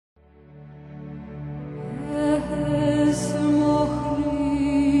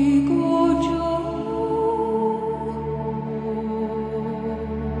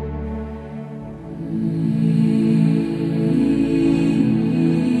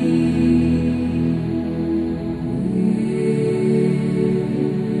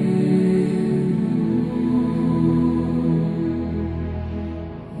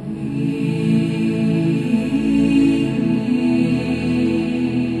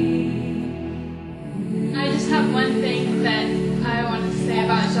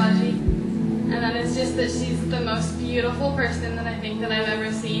beautiful person that I think that I've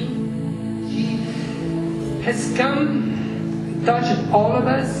ever seen. She has come, touched all of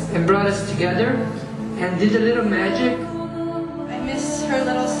us, and brought us together, and did a little magic. I miss her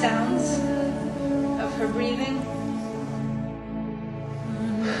little sounds of her breathing.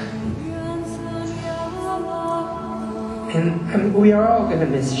 And we are all gonna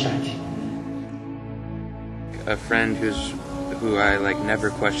miss Shachi. A friend who I like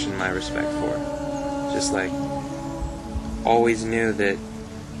never questioned my respect for. Just like always knew that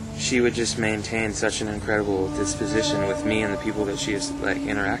she would just maintain such an incredible disposition with me and the people that she has like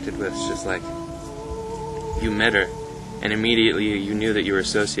interacted with. It's just like you met her and immediately you knew that you were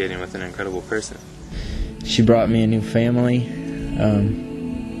associating with an incredible person. She brought me a new family.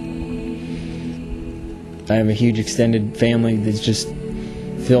 I have a huge extended family that's just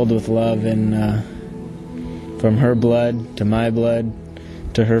filled with love, and from her blood to my blood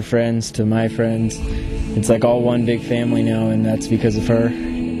to her friends to my friends, it's like all one big family now, and that's because of her.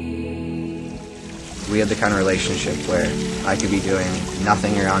 We had the kind of relationship where I could be doing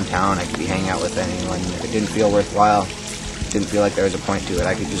nothing around town, I could be hanging out with anyone. If it didn't feel worthwhile, didn't feel like there was a point to it,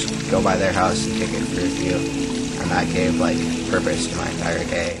 I could just go by their house and kick it for a few, and that gave like purpose to my entire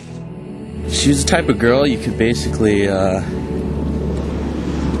day. She was the type of girl you could basically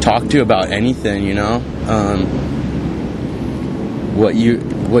talk to about anything, you know. What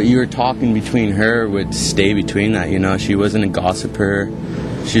you were talking between her would stay between that, you know. She wasn't a gossiper.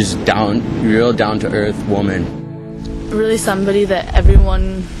 She's real down to earth woman. Really somebody that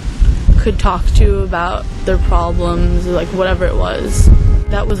everyone could talk to about their problems, or like whatever it was.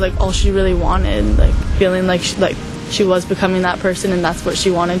 That was like all she really wanted, like feeling like she was becoming that person, and that's what she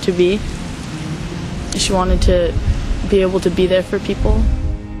wanted to be. She wanted to be able to be there for people.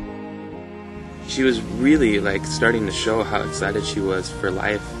 She was really like starting to show how excited she was for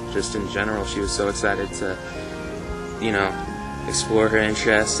life, just in general. She was so excited to, you know, explore her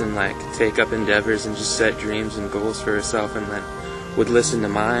interests and like take up endeavors and just set dreams and goals for herself, and then would listen to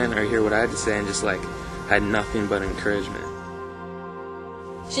mine or hear what I had to say and just like had nothing but encouragement.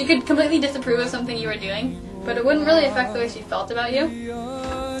 She could completely disapprove of something you were doing, but it wouldn't really affect the way she felt about you.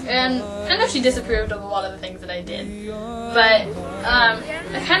 And I know she disapproved of a lot of the things that I did, but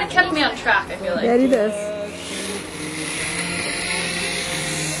it kind of kept me on track, I feel like. Daddy does.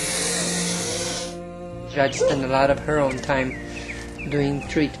 Jade spent a lot of her own time doing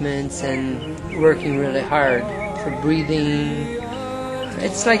treatments and working really hard for breathing.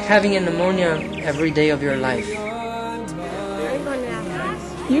 It's like having a pneumonia every day of your life.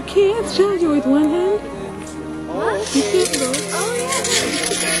 You can't charge it with one hand. What? You can't go.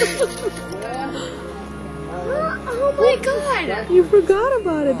 Oh my god! You forgot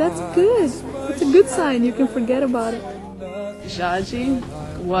about it. That's good. It's a good sign. You can forget about it. Jade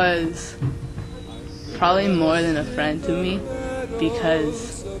was probably more than a friend to me,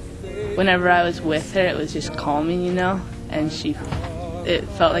 because whenever I was with her, it was just calming, you know, and it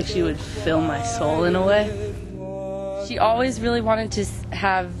felt like she would fill my soul in a way. She always really wanted to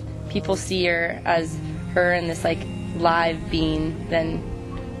have people see her as her and this like live being than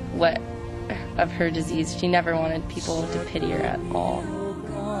what of her disease. She never wanted people to pity her at all.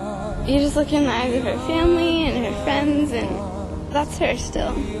 You just look in the eyes of her family and her friends, and that's her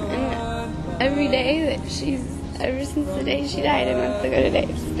still. And every day that ever since the day she died a month ago today,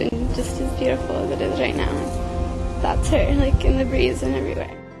 it's been just as beautiful as it is right now. That's her, like in the breeze and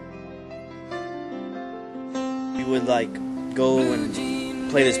everywhere. We would like go and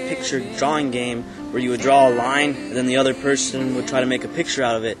play this picture drawing game where you would draw a line and then the other person would try to make a picture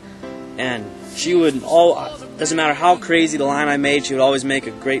out of it, and she would doesn't matter how crazy the line I made, she would always make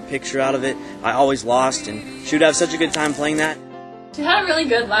a great picture out of it. I always lost, and she would have such a good time playing that. She had a really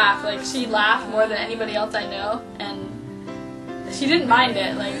good laugh. Like, she laughed more than anybody else I know, and she didn't mind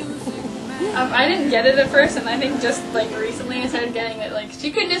it. Like, I didn't get it at first, and I think just like recently I started getting it. Like,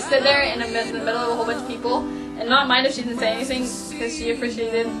 she could just sit there in the middle of a whole bunch of people and not mind if she didn't say anything, because she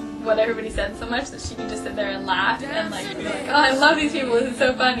appreciated what everybody said so much that she could just sit there and laugh and like be like, oh, I love these people, this is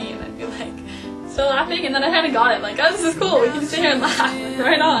so funny, and I'd be like still laughing, and then I kind of got it, like, oh, this is cool, we can sit here and laugh, like,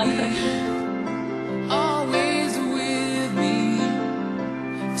 right on. Always with me,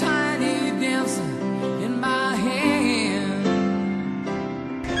 tiny dancer in my hand.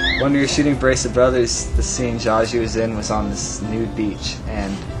 When we were shooting Brace of Brothers, the scene Jaju was in was on this nude beach,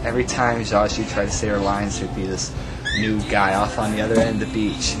 and every time Jaju tried to say her lines, there'd be this nude guy off on the other end of the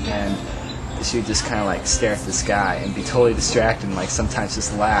beach, and she would just kind of like stare at the sky and be totally distracted and like sometimes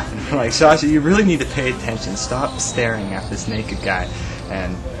just laugh, and we're like, Jaju, you really need to pay attention, stop staring at this naked guy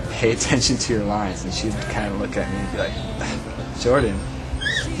and pay attention to your lines. And she'd kind of look at me and be like, Jordan,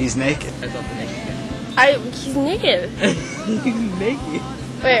 he's naked. I love the naked guy. He's naked. He's naked.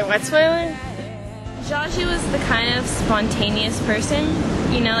 Wait, what's spoiling? Jaji was the kind of spontaneous person,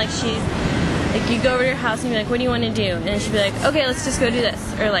 you know, like you go over to your house and be like, what do you want to do? And then she'd be like, okay, let's just go do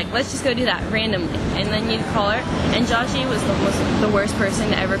this. Or like, let's just go do that randomly. And then you'd call her. And Jaji was the worst person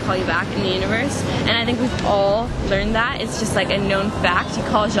to ever call you back in the universe. And I think we've all learned that. It's just like a known fact. You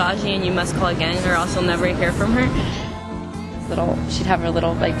call Jaji and you must call again or else you'll never hear from her. She'd have her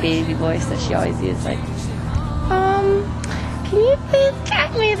little like baby voice that she always used, like, can you please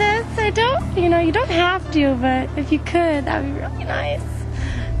get me this? You don't have to, but if you could, that'd be really nice.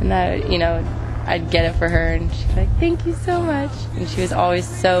 And I'd get it for her, and she'd be like, thank you so much. And she was always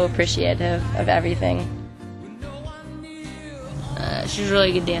so appreciative of everything. She's a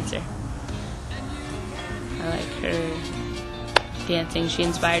really good dancer. I like her dancing. She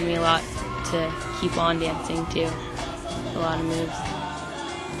inspired me a lot to keep on dancing, too. A lot of moves.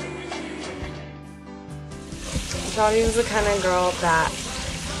 Jade was the kind of girl that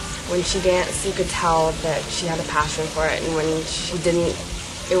when she danced, you could tell that she had a passion for it, and when she didn't,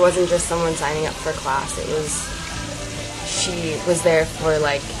 it wasn't just someone signing up for class. She was there for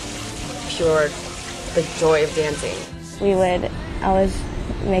like pure the joy of dancing. We would always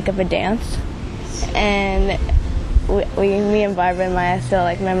make up a dance, and me and Barbara and Maya still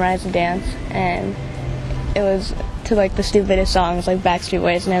like memorized the dance, and it was to like the stupidest songs like Backstreet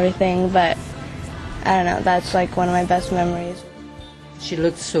Boys and everything, but I don't know, that's like one of my best memories. She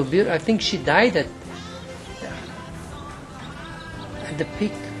looked so beautiful. I think she died at the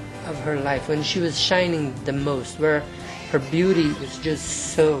peak of her life, when she was shining the most, where her beauty was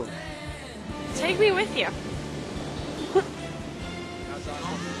just so... Take me with you.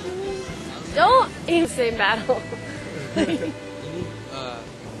 Don't in the same battle.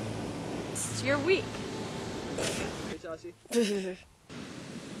 You're weak.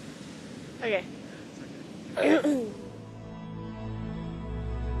 Okay.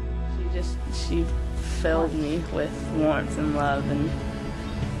 She filled me with warmth and love, and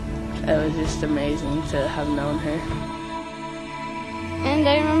it was just amazing to have known her. And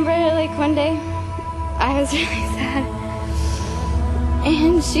I remember like one day I was really sad,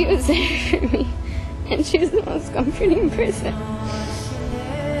 and she was there for me, and she was the most comforting person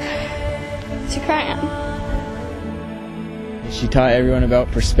to cry on. She taught everyone about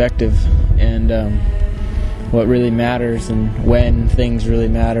perspective and what really matters, and when things really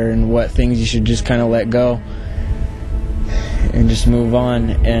matter, and what things you should just kind of let go and just move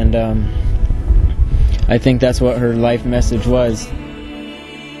on. And I think that's what her life message was.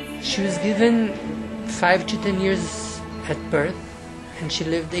 She was given 5 to 10 years at birth, and she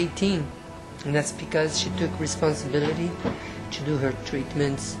lived 18. And that's because she took responsibility to do her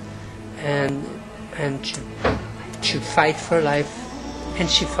treatments and to fight for life, and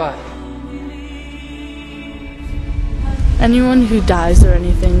she fought. Anyone who dies or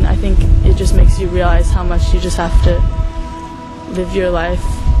anything, I think it just makes you realize how much you just have to live your life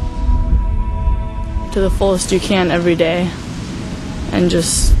to the fullest you can every day, and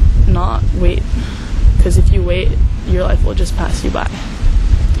just not wait, because if you wait, your life will just pass you by.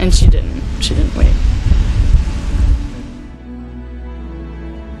 And she didn't wait.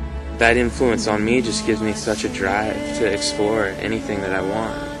 That influence on me just gives me such a drive to explore anything that I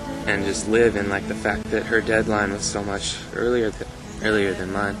want, and just live in like the fact that her deadline was so much earlier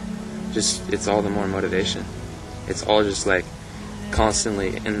than mine. Just, it's all the more motivation. It's all just like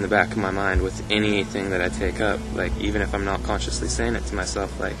constantly in the back of my mind with anything that I take up. Like, even if I'm not consciously saying it to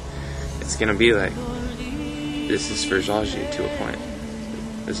myself, like, it's gonna be like, this is for Jaji to a point.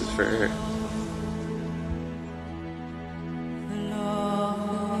 This is for her.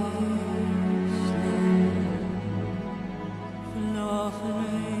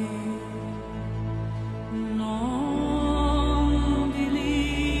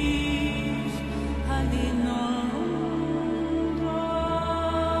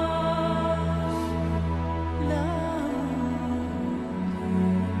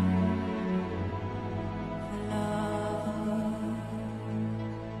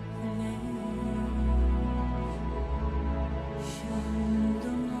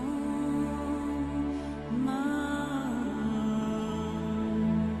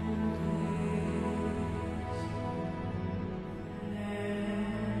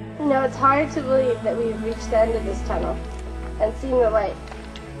 You know, it's hard to believe that we've reached the end of this tunnel and seen the light,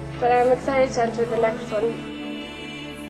 but I'm excited to enter the next one.